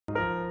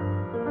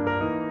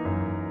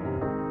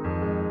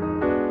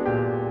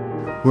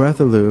We're at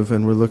the Louvre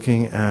and we're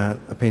looking at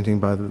a painting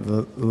by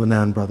the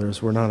Nain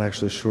brothers. We're not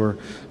actually sure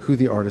who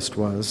the artist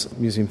was.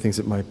 The museum thinks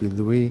it might be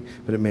Louis,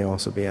 but it may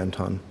also be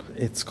Antoine.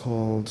 It's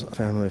called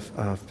Family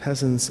of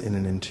Peasants in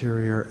an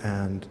Interior,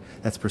 and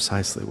that's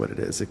precisely what it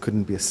is. It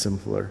couldn't be a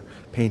simpler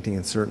painting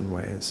in certain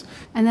ways.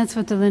 And that's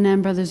what the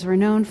Nain brothers were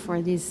known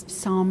for, these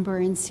somber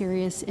and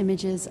serious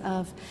images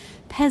of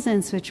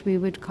peasants, which we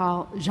would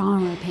call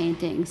genre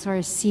paintings,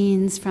 or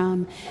scenes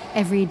from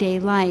everyday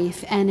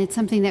life. And it's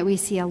something that we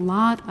see a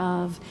lot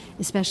of,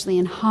 especially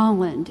in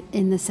Holland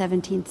in the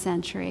 17th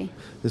century.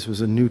 This was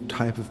a new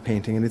type of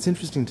painting, and it's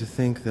interesting to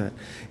think that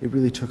it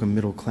really took a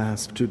middle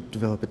class to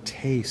develop a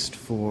taste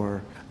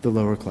for the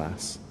lower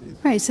class.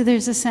 Right, so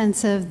there's a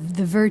sense of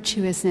the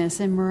virtuousness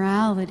and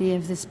morality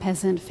of this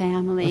peasant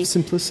family. Of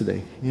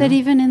simplicity. That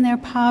even in their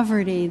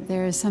poverty,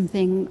 there is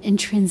something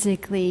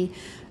intrinsically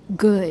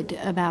good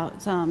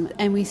about them.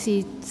 And we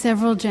see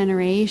several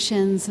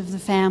generations of the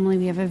family.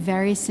 We have a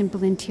very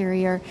simple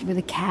interior with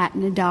a cat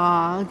and a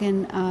dog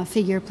and a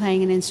figure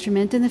playing an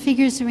instrument, and the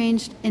figures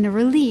arranged in a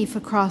relief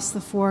across the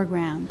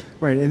foreground.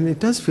 Right, and it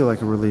does feel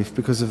like a relief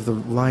because of the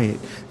light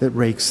that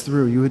rakes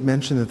through. You had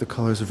mentioned that the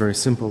colors are very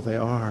simple. They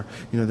are.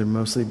 They're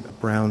mostly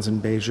browns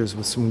and beiges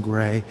with some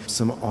gray,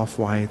 some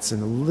off-whites,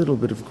 and a little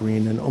bit of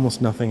green, and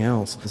almost nothing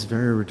else. It's a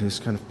very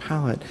reduced kind of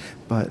palette,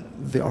 but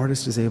the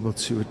artist is able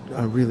to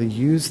really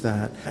use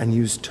that and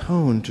use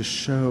tone to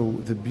show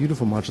the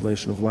beautiful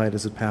modulation of light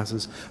as it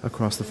passes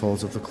across the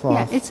folds of the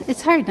cloth. Yeah,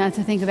 it's hard not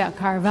to think about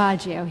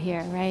Caravaggio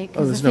here, right?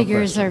 Because the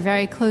figures are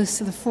very close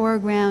to the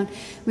foreground.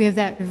 We have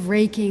that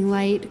raking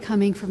light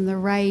coming from the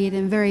right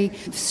and very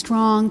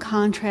strong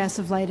contrast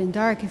of light and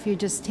dark. If you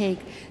just take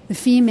the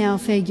female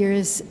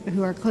figures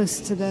who are close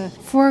to the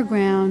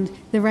foreground,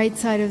 the right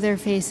side of their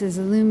face is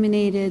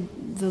illuminated,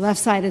 the left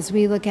side, as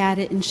we look at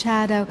it, in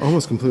shadow.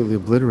 Almost completely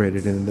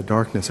obliterated in the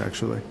darkness,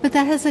 actually. But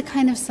that has a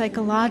kind of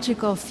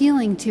psychological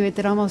feeling to it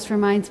that almost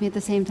reminds me at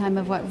the same time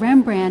of what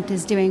Rembrandt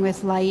is doing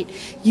with light,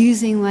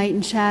 using light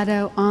and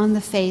shadow on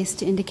the face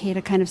to indicate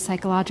a kind of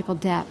psychological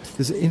depth.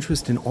 There's an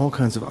interest in all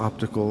kinds of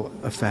optical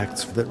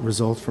effects that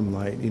result from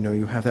light.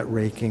 You have that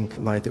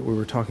raking light that we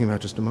were talking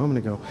about just a moment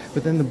ago,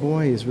 but then the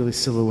boy is really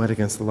silhouette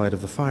against the light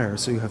of the fire.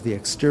 So you have the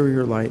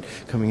exterior light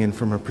coming in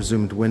from a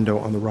presumed window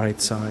on the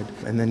right side,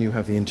 and then you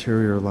have the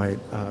interior light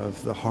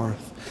of the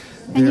hearth.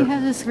 And you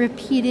have this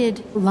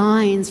repeated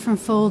lines from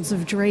folds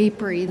of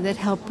drapery that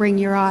help bring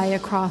your eye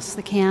across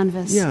the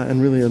canvas. Yeah,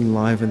 and really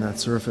enliven that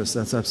surface.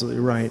 That's absolutely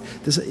right.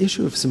 This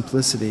issue of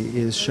simplicity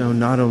is shown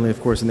not only, of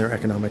course, in their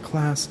economic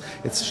class,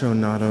 it's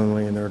shown not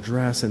only in their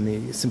dress and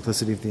the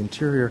simplicity of the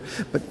interior,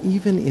 but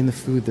even in the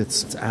food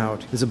that's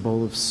out. There's a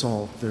bowl of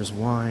salt, there's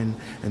wine,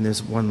 and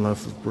there's one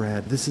loaf of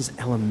bread. This is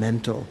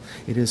elemental.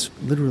 It is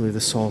literally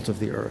the salt of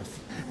the earth.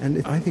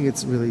 And I think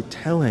it's really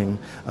telling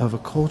of a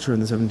culture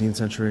in the 17th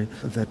century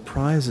that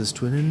prizes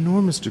to an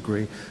enormous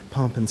degree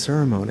pomp and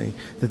ceremony,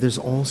 that there's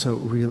also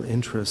real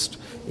interest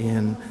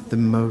in the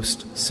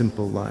most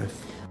simple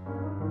life.